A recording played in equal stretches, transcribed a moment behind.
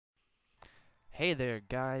Hey there,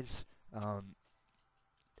 guys.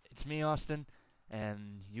 It's me, Austin,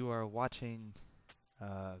 and you are watching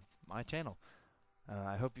my channel.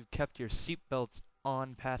 I hope you've kept your seatbelts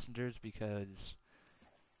on, passengers, because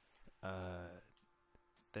uh,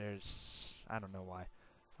 I don't know why.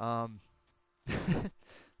 Um,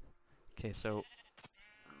 okay, so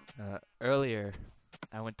earlier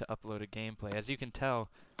I went to upload a gameplay. As you can tell,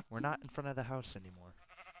 we're not in front of the house anymore,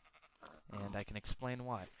 and I can explain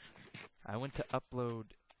why. I went to upload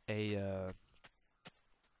a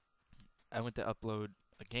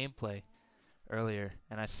gameplay earlier,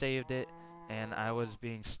 and I saved it, and I was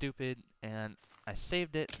being stupid, and I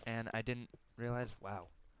saved it, and I didn't realize, wow,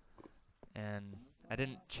 and I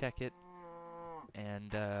didn't check it,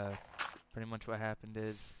 and pretty much what happened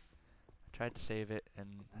is I tried to save it,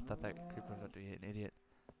 and I thought that creeper was about to be an idiot,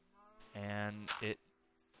 and it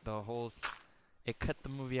cut the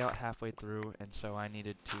movie out halfway through, and so I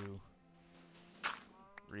needed to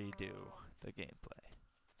redo the gameplay.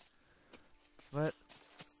 But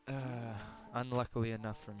unluckily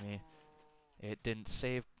enough for me, it didn't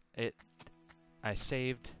save it. I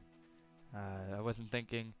saved. I wasn't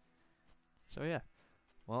thinking. So yeah.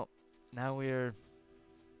 Well, now we're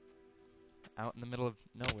out in the middle of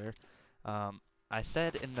nowhere. I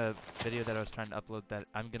said in the video that I was trying to upload that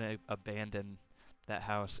I'm gonna abandon that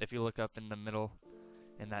house. If you look up in the middle,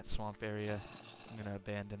 in that swamp area, I'm gonna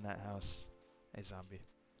abandon that house. A zombie.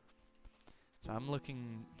 So I'm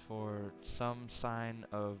looking for some sign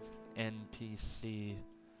of NPC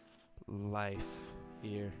life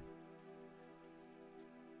here.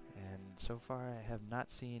 And so far I have not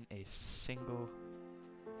seen a single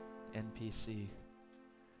NPC.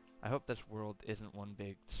 I hope this world isn't one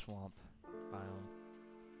big swamp biome.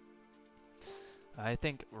 I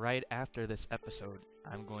think right after this episode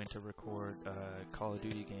I'm going to record Call of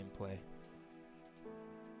Duty gameplay.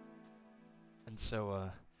 And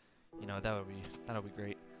so you know, that'll be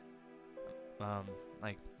great.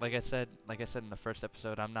 Like I said in the first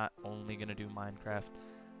episode, I'm not only gonna do Minecraft.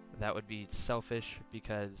 That would be selfish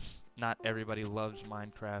because not everybody loves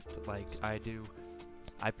Minecraft like I do.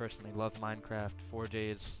 I personally love Minecraft.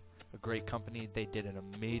 4J is a great company. They did an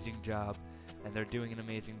amazing job, and they're doing an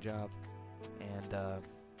amazing job. And I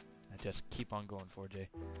just keep on going, 4J.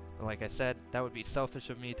 But like I said, that would be selfish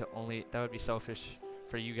of me to only. That would be selfish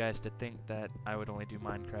for you guys to think that I would only do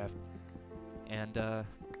Minecraft. And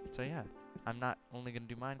so yeah, I'm not only gonna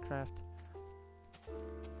do Minecraft.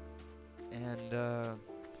 And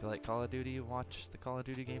if you like Call of Duty, watch the Call of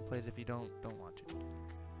Duty gameplays. If you don't watch it.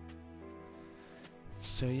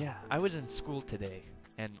 So yeah, I was in school today,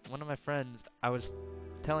 and one of my friends, I was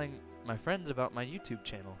telling my friends about my YouTube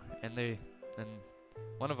channel, and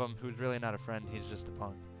one of them, who's really not a friend, he's just a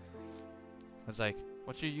punk, was like,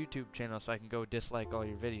 "What's your YouTube channel so I can go dislike all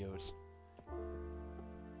your videos?"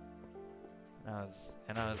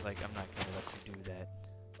 And I was like, "I'm not gonna let you do that."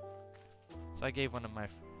 So I gave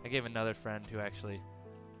another friend who actually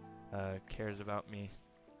cares about me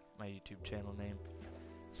my YouTube channel name.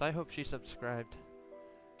 So I hope she subscribed.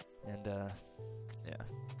 And yeah.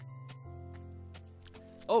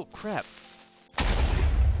 Oh crap!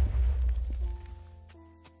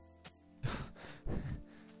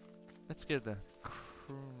 That scared the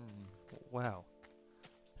wow.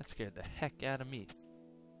 That scared the heck out of me.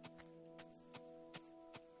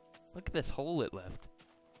 Look at this hole it left.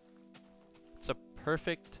 It's a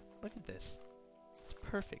perfect. Look at this. It's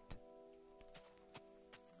perfect.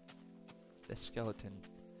 This skeleton.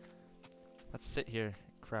 Let's sit here and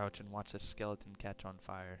crouch and watch this skeleton catch on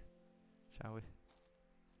fire. Shall we?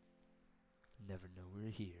 Never know we're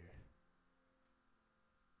here.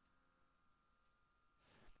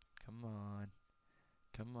 Come on.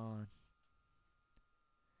 Come on.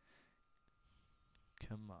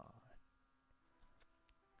 Come on.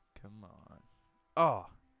 Come on. Oh!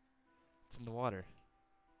 It's in the water.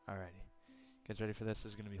 Alrighty. You guys ready for this?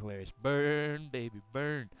 This is gonna be hilarious. Burn, baby,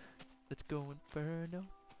 burn! Let's go Inferno.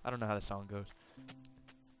 I don't know how the song goes.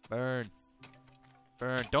 Burn.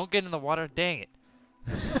 Burn. Don't get in the water. Dang it.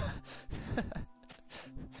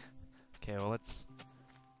 Okay, well, let's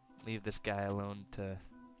leave this guy alone to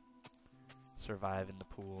survive in the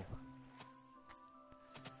pool.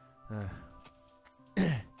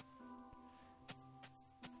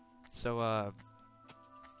 So, I'm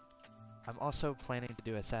also planning to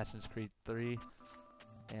do Assassin's Creed 3.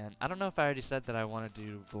 And I don't know if I already said that I want to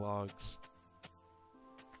do vlogs.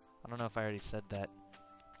 I don't know if I already said that.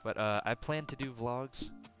 But I plan to do vlogs.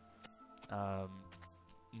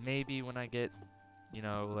 Maybe when I get, you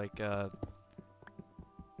know, like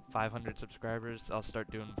 500 subscribers, I'll start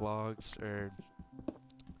doing vlogs, or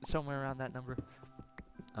somewhere around that number.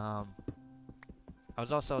 I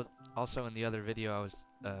was also in the other video. I was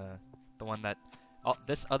the one that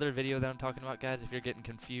this other video that I'm talking about, guys. If you're getting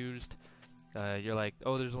confused, you're like,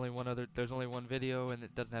 oh, there's only one video, and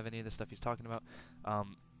it doesn't have any of the stuff he's talking about.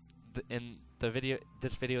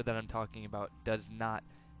 This video that I'm talking about does not,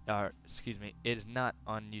 excuse me, is not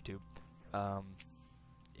on YouTube.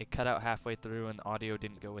 It cut out halfway through, and the audio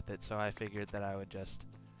didn't go with it, so I figured that I would just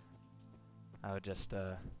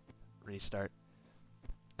restart.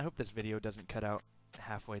 I hope this video doesn't cut out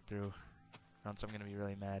halfway through, or else I'm gonna be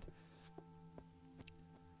really mad.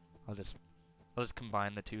 I'll just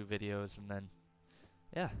combine the two videos, and then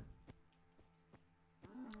yeah.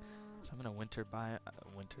 So I'm in a winter biome.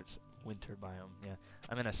 Yeah,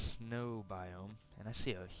 I'm in a snow biome, and I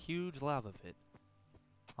see a huge lava pit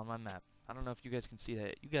on my map. I don't know if you guys can see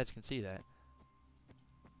that. You guys can see that.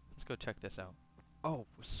 Let's go check this out. Oh,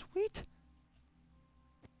 sweet!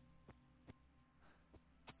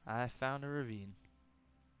 I found a ravine.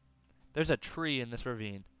 There's a tree in this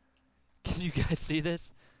ravine. Can you guys see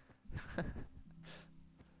this?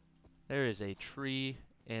 There is a tree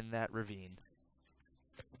in that ravine.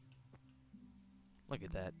 Look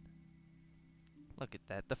at that. Look at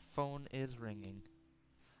that. The phone is ringing.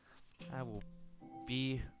 I will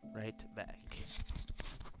be right back.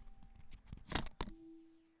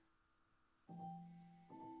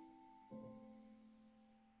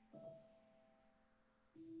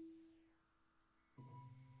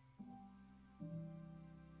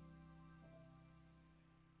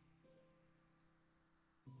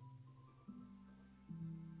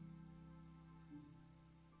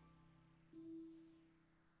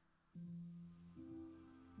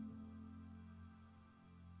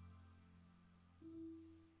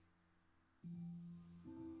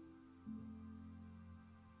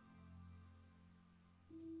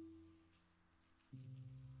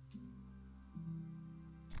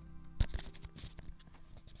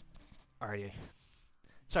 Alrighty.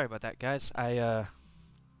 Sorry about that, guys. My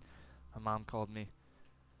mom called me.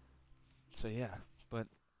 So yeah, but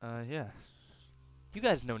yeah. You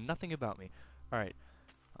guys know nothing about me. Alright.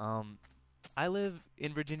 I live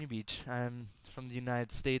in Virginia Beach. I'm from the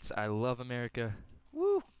United States. I love America.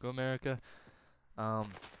 Woo! Go America. I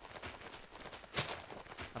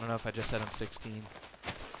don't know if I just said I'm 16.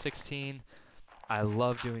 16. I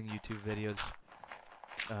love doing YouTube videos.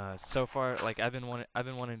 So far, like I've been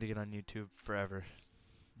wanting to get on YouTube forever.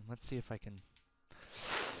 Let's see if I can.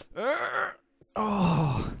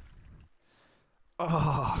 Oh.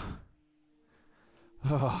 Oh.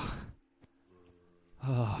 Oh.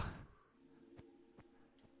 Oh.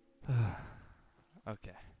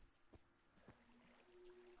 Okay.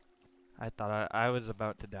 I thought I was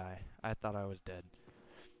about to die. I thought I was dead.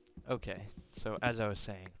 Okay, so as I was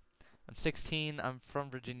saying, I'm 16, I'm from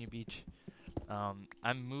Virginia Beach.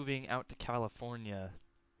 I'm moving out to California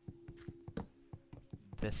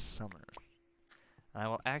this summer. I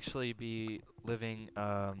will actually be living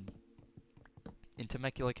in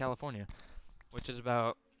Temecula, California, which is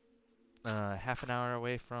about half an hour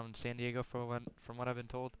away from San Diego from what I've been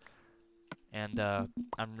told. And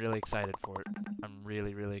I'm really excited for it. I'm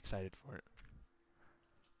really, really excited for it.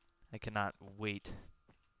 I cannot wait.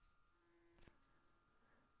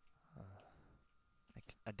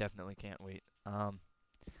 I definitely can't wait. Yeah,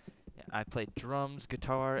 I play drums,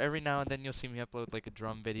 guitar. Every now and then you'll see me upload like a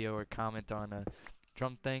drum video or comment on a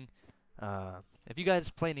drum thing. If you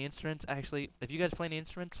guys play any instruments,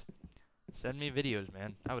 send me videos,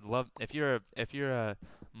 man. I would love if you're a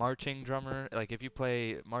marching drummer, like if you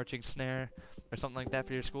play marching snare or something like that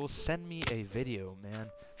for your school, send me a video,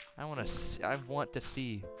 man. I want to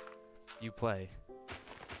see you play.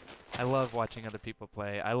 I love watching other people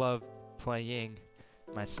play. I love playing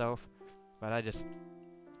myself, but I just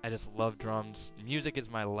love drums. Music is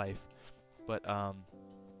my life. But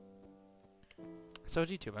so is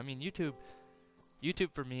YouTube. I mean, YouTube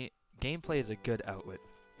for me, gameplay is a good outlet.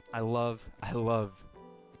 I love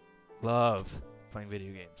playing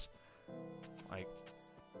video games. Like,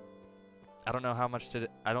 I don't know how much to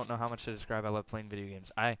describe. I love playing video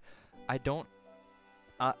games. I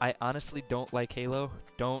honestly don't like Halo.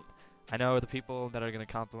 I know the people that are gonna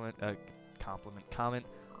comment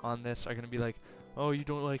on this are gonna be like, oh, you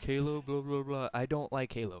don't like Halo, blah blah blah. I don't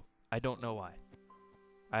like Halo. I don't know why.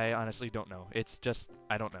 I honestly don't know. It's just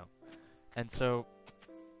I don't know. And so,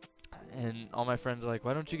 and all my friends are like,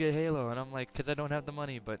 why don't you get Halo? And I'm like, 'cause I don't have the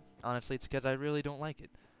money. But honestly, it's 'cause I really don't like it.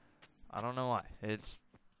 I don't know why. It's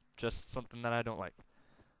just something that I don't like.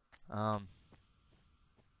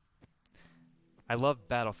 I love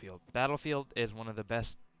Battlefield. Battlefield is one of the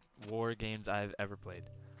best war games I've ever played.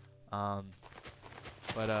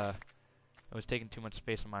 But It was taking too much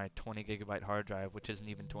space on my 20 gigabyte hard drive, which isn't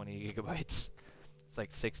even 20 gigabytes. It's like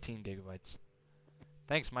 16 gigabytes.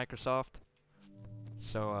 Thanks, Microsoft.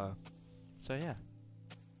 So yeah.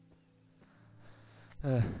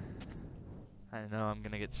 I know I'm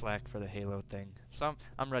gonna get slack for the Halo thing, so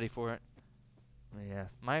I'm ready for it. But yeah,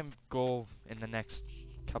 my goal in the next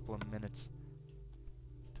couple of minutes is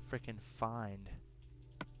to freaking find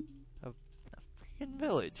a freaking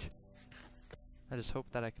village. I just hope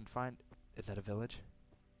that I can find. Is that a village?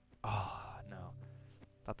 Oh no,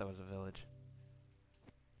 thought that was a village.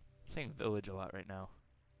 I'm saying village a lot right now.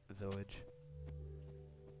 Village.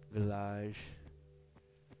 Village.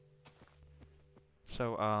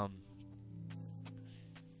 So,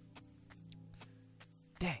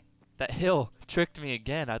 dang, that hill tricked me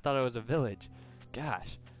again. I thought it was a village.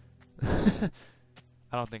 Gosh. I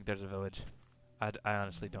don't think there's a village. I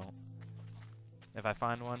honestly don't. If I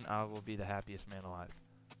find one, I will be the happiest man alive.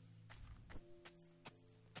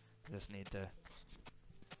 Just need to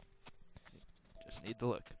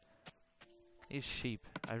look. These sheep,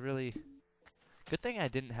 I really... Good thing I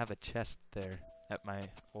didn't have a chest there at my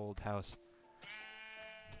old house.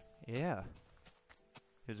 Yeah.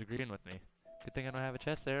 He was agreeing with me. Good thing I don't have a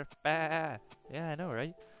chest there. Ah! Yeah, I know,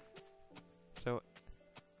 right? So,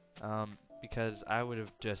 because I would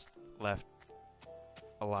have just left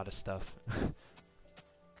a lot of stuff.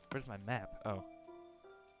 Where's my map? Oh.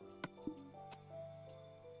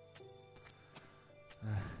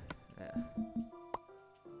 Yeah.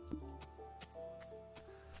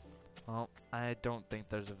 Well, I don't think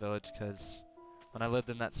there's a village, because when I lived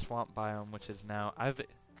in that swamp biome, which is now... I've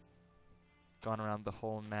gone around the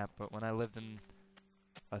whole map, but when I lived in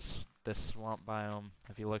this swamp biome,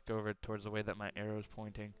 if you look over towards the way that my arrow's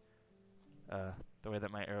pointing,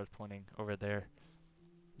 over there,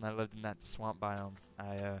 when I lived in that swamp biome,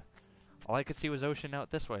 all I could see was ocean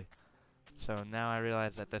out this way. So now I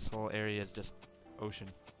realize that this whole area is just ocean.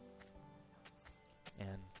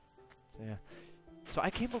 And so yeah. So I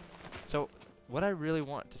came up. So what I really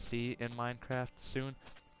want to see in Minecraft soon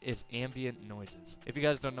is ambient noises. If you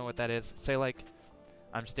guys don't know what that is, say like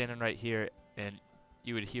I'm standing right here and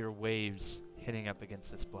you would hear waves hitting up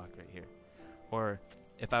against this block right here. Or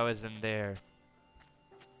if I was in there,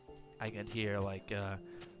 I could hear like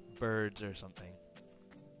birds or something.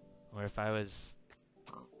 Or if I was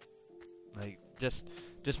like just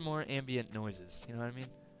more ambient noises, you know what I mean?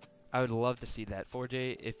 I would love to see that.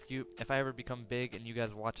 4J, if I ever become big and you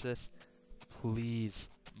guys watch this, please,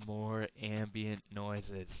 more ambient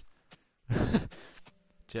noises.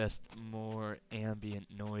 Just more ambient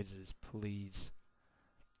noises, please.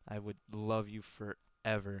 I would love you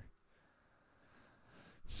forever.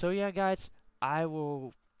 So yeah, guys,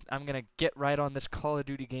 I'm gonna get right on this Call of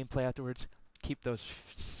Duty gameplay afterwards. Keep those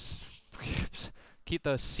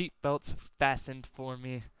seat belts fastened for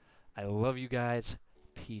me. I love you guys.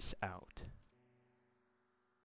 Peace out.